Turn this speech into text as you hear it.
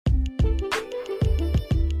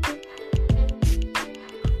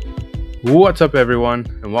What's up, everyone,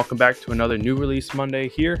 and welcome back to another New Release Monday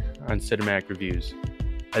here on Cinematic Reviews.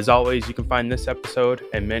 As always, you can find this episode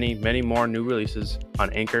and many, many more new releases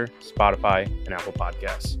on Anchor, Spotify, and Apple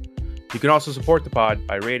Podcasts. You can also support the pod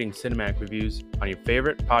by rating Cinematic Reviews on your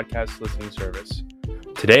favorite podcast listening service.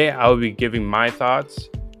 Today, I will be giving my thoughts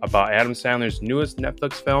about Adam Sandler's newest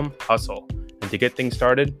Netflix film, Hustle. And to get things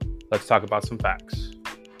started, let's talk about some facts.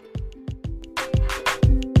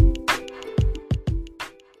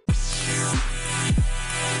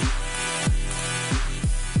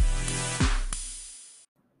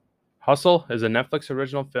 Hustle is a Netflix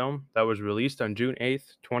original film that was released on June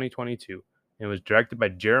 8th, 2022, and was directed by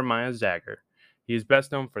Jeremiah Zager. He is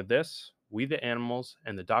best known for this, We the Animals,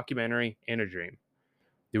 and the documentary Inner Dream.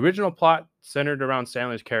 The original plot centered around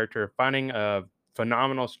Sandler's character finding a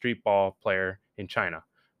phenomenal street ball player in China,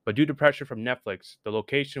 but due to pressure from Netflix, the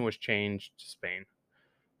location was changed to Spain.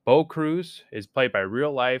 Bo Cruz is played by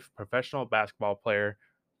real-life professional basketball player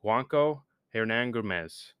Juanco Hernan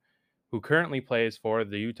Gomez, who currently plays for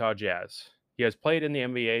the Utah Jazz. He has played in the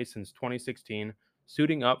NBA since 2016,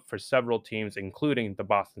 suiting up for several teams, including the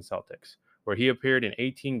Boston Celtics, where he appeared in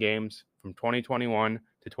 18 games from 2021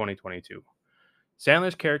 to 2022.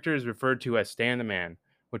 Sandler's character is referred to as Stan the Man,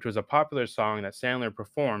 which was a popular song that Sandler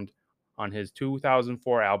performed on his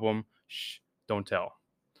 2004 album, Shh, Don't Tell.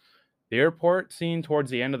 The airport scene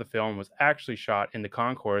towards the end of the film was actually shot in the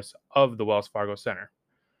concourse of the Wells Fargo Center.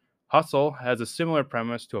 Hustle has a similar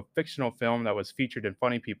premise to a fictional film that was featured in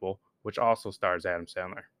Funny People, which also stars Adam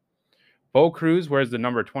Sandler. Bo Cruz wears the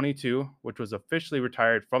number 22, which was officially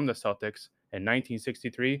retired from the Celtics in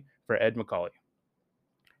 1963 for Ed Macaulay.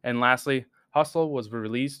 And lastly, Hustle was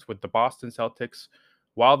released with the Boston Celtics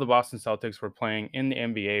while the Boston Celtics were playing in the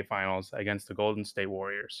NBA Finals against the Golden State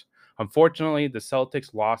Warriors. Unfortunately, the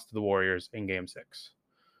Celtics lost to the Warriors in Game 6.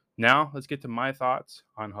 Now, let's get to my thoughts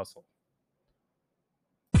on Hustle.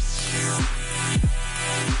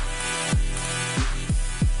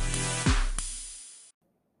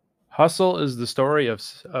 Hustle is the story of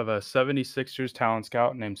a 76ers talent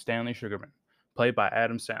scout named Stanley Sugarman, played by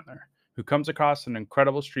Adam Sandler, who comes across an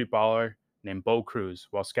incredible street baller named Bo Cruz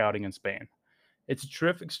while scouting in Spain. It's a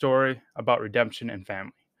terrific story about redemption and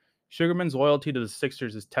family. Sugarman's loyalty to the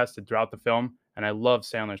Sixers is tested throughout the film, and I love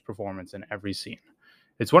Sandler's performance in every scene.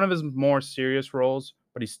 It's one of his more serious roles,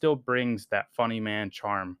 but he still brings that funny man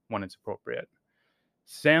charm when it's appropriate.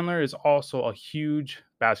 Sandler is also a huge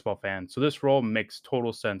basketball fan, so this role makes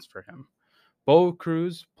total sense for him. Bo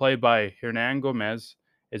Cruz, played by Hernan Gomez,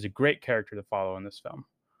 is a great character to follow in this film.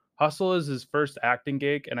 Hustle is his first acting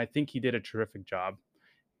gig, and I think he did a terrific job.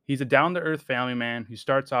 He's a down to earth family man who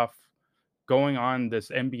starts off going on this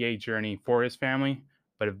NBA journey for his family,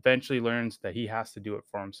 but eventually learns that he has to do it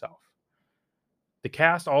for himself. The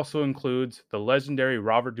cast also includes the legendary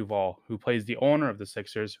Robert Duvall, who plays the owner of the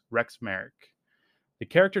Sixers, Rex Merrick. The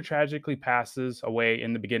character tragically passes away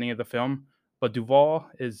in the beginning of the film, but Duvall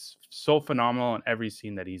is so phenomenal in every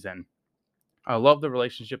scene that he's in. I love the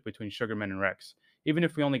relationship between Sugarman and Rex, even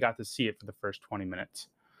if we only got to see it for the first 20 minutes.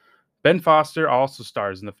 Ben Foster also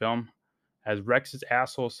stars in the film as Rex's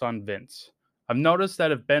asshole son Vince. I've noticed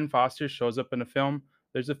that if Ben Foster shows up in a film,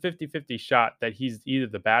 there's a 50-50 shot that he's either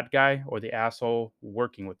the bad guy or the asshole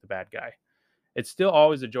working with the bad guy. It's still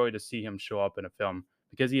always a joy to see him show up in a film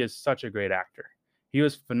because he is such a great actor. He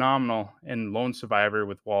was phenomenal in Lone Survivor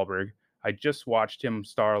with Wahlberg. I just watched him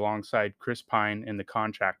star alongside Chris Pine in The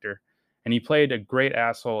Contractor, and he played a great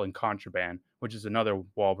asshole in Contraband, which is another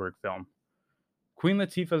Wahlberg film. Queen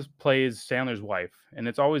Latifah plays Sandler's wife, and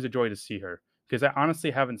it's always a joy to see her, because I honestly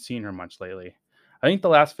haven't seen her much lately. I think the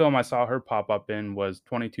last film I saw her pop up in was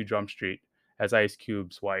 22 Jump Street as Ice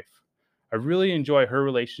Cube's wife. I really enjoy her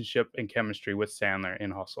relationship and chemistry with Sandler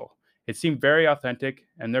in Hustle. It seemed very authentic,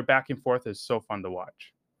 and their back and forth is so fun to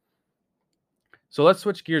watch. So let's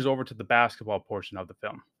switch gears over to the basketball portion of the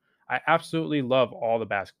film. I absolutely love all the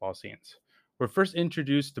basketball scenes. We're first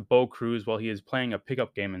introduced to Bo Cruz while he is playing a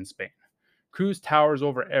pickup game in Spain. Cruz towers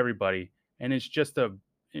over everybody, and is just a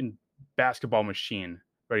basketball machine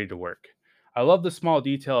ready to work. I love the small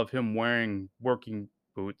detail of him wearing working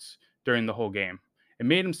boots during the whole game. It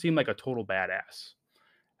made him seem like a total badass.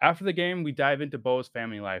 After the game, we dive into Bo's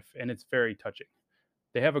family life, and it's very touching.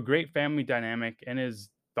 They have a great family dynamic and is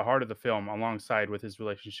the heart of the film alongside with his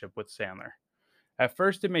relationship with Sandler. At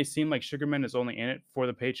first, it may seem like Sugarman is only in it for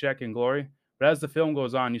the paycheck and glory, but as the film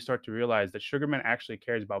goes on, you start to realize that Sugarman actually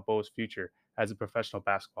cares about Bo's future as a professional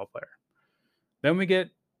basketball player. Then we get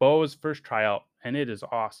Bo's first tryout, and it is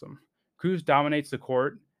awesome. Cruz dominates the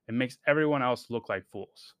court and makes everyone else look like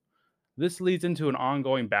fools. This leads into an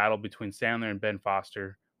ongoing battle between Sandler and Ben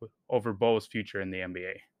Foster over Bo's future in the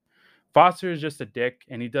NBA. Foster is just a dick,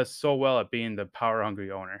 and he does so well at being the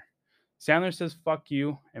power-hungry owner. Sandler says fuck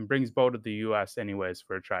you and brings Bo to the US anyways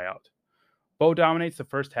for a tryout. Bo dominates the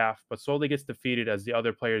first half, but slowly gets defeated as the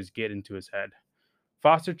other players get into his head.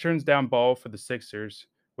 Foster turns down Bo for the Sixers,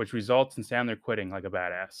 which results in Sandler quitting like a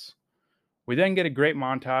badass. We then get a great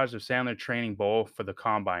montage of Sandler training Bo for the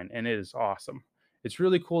combine, and it is awesome. It's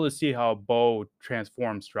really cool to see how Bo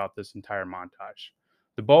transforms throughout this entire montage.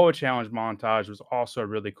 The Boa Challenge montage was also a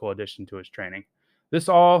really cool addition to his training. This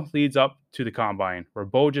all leads up to the combine, where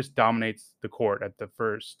Bo just dominates the court at the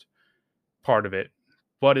first part of it,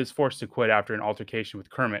 but is forced to quit after an altercation with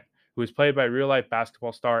Kermit, who is played by real-life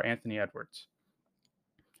basketball star Anthony Edwards.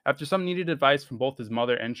 After some needed advice from both his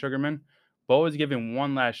mother and Sugarman, Bo is given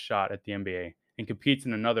one last shot at the NBA and competes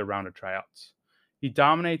in another round of tryouts. He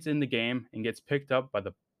dominates in the game and gets picked up by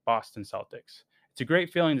the Boston Celtics. It's a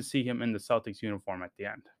great feeling to see him in the Celtics uniform at the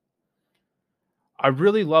end. I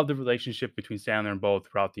really love the relationship between Sandler and Bo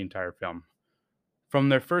throughout the entire film. From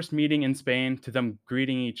their first meeting in Spain to them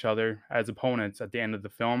greeting each other as opponents at the end of the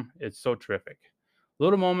film, it's so terrific.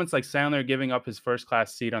 Little moments like Sandler giving up his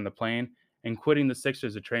first-class seat on the plane and quitting the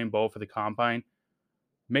Sixers to train Bo for the combine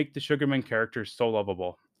make the Sugarman character so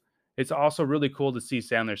lovable. It's also really cool to see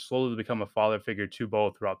Sandler slowly become a father figure to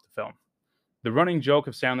Bo throughout the film. The running joke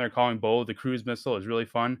of Sandler calling Bo the cruise missile is really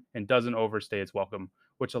fun and doesn't overstay its welcome,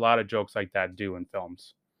 which a lot of jokes like that do in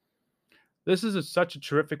films. This is such a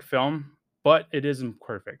terrific film, but it isn't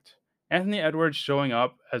perfect. Anthony Edwards showing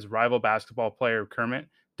up as rival basketball player Kermit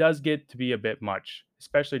does get to be a bit much,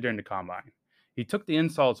 especially during the combine. He took the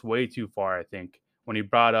insults way too far, I think, when he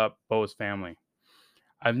brought up Bo's family.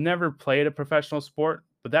 I've never played a professional sport,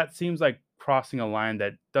 but that seems like crossing a line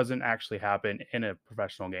that doesn't actually happen in a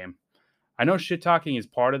professional game. I know shit talking is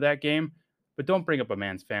part of that game, but don't bring up a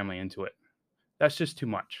man's family into it. That's just too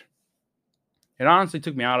much. It honestly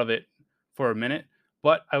took me out of it for a minute,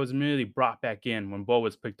 but I was immediately brought back in when Bo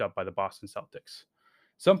was picked up by the Boston Celtics.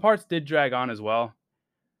 Some parts did drag on as well.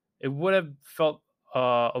 It would have felt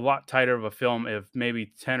a lot tighter of a film if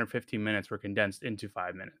maybe 10 or 15 minutes were condensed into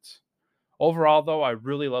 5 minutes. Overall, though, I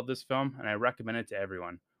really love this film, and I recommend it to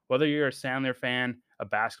everyone. Whether you're a Sandler fan, a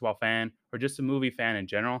basketball fan, or just a movie fan in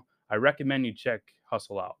general, I recommend you check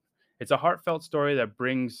Hustle out. It's a heartfelt story that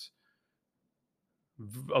brings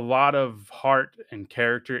a lot of heart and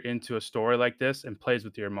character into a story like this and plays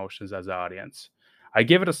with your emotions as an audience. I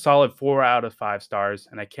give it a solid 4 out of 5 stars,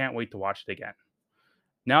 and I can't wait to watch it again.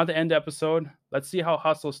 Now to end the episode, let's see how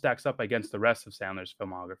Hustle stacks up against the rest of Sandler's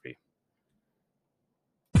filmography.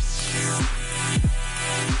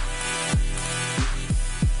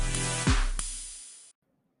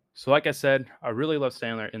 So like I said, I really love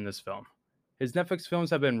Sandler in this film. His Netflix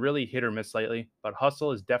films have been really hit or miss lately, but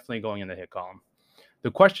Hustle is definitely going in the hit column.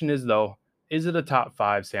 The question is, though, is it a top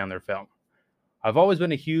 5 Sandler film? I've always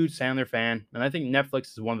been a huge Sandler fan, and I think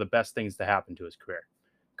Netflix is one of the best things to happen to his career.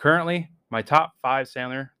 Currently, my top 5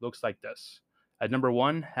 Sandler looks like this. At number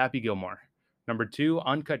 1, Happy Gilmore. Number 2,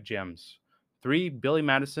 Uncut Gems. 3, Billy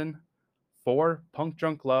Madison. 4, Punk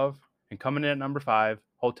Drunk Love. And coming in at number 5,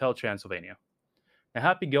 Hotel Transylvania. Now,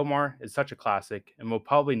 Happy Gilmore is such a classic and will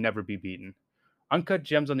probably never be beaten. Uncut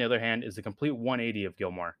Gems, on the other hand, is a complete 180 of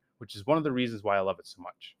Gilmore, which is one of the reasons why I love it so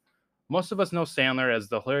much. Most of us know Sandler as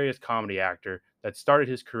the hilarious comedy actor that started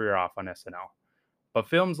his career off on SNL. But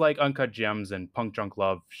films like Uncut Gems and Punk Drunk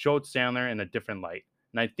Love showed Sandler in a different light,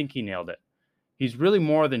 and I think he nailed it. He's really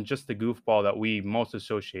more than just the goofball that we most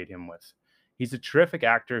associate him with. He's a terrific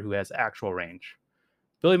actor who has actual range.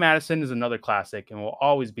 Billy Madison is another classic and will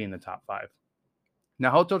always be in the top 5. Now,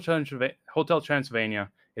 Hotel Transylvania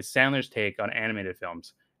is Sandler's take on animated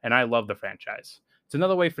films, and I love the franchise. It's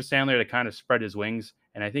another way for Sandler to kind of spread his wings,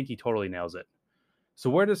 and I think he totally nails it. So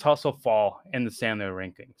where does Hustle fall in the Sandler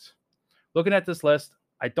rankings? Looking at this list,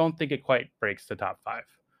 I don't think it quite breaks the top 5.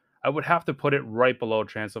 I would have to put it right below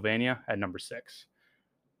Transylvania at number 6.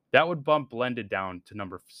 That would bump Blended down to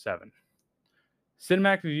number 7.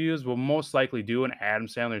 Cinematic Reviews will most likely do an Adam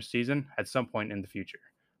Sandler season at some point in the future.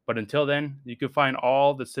 But until then, you can find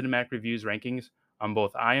all the Cinematic Reviews rankings on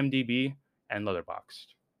both IMDb and Letterboxd.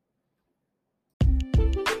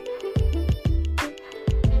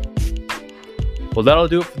 Well, that'll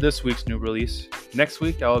do it for this week's new release. Next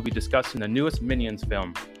week, I will be discussing the newest Minions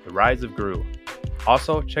film, The Rise of Gru.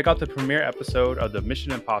 Also, check out the premiere episode of the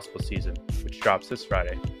Mission Impossible season, which drops this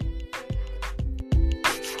Friday.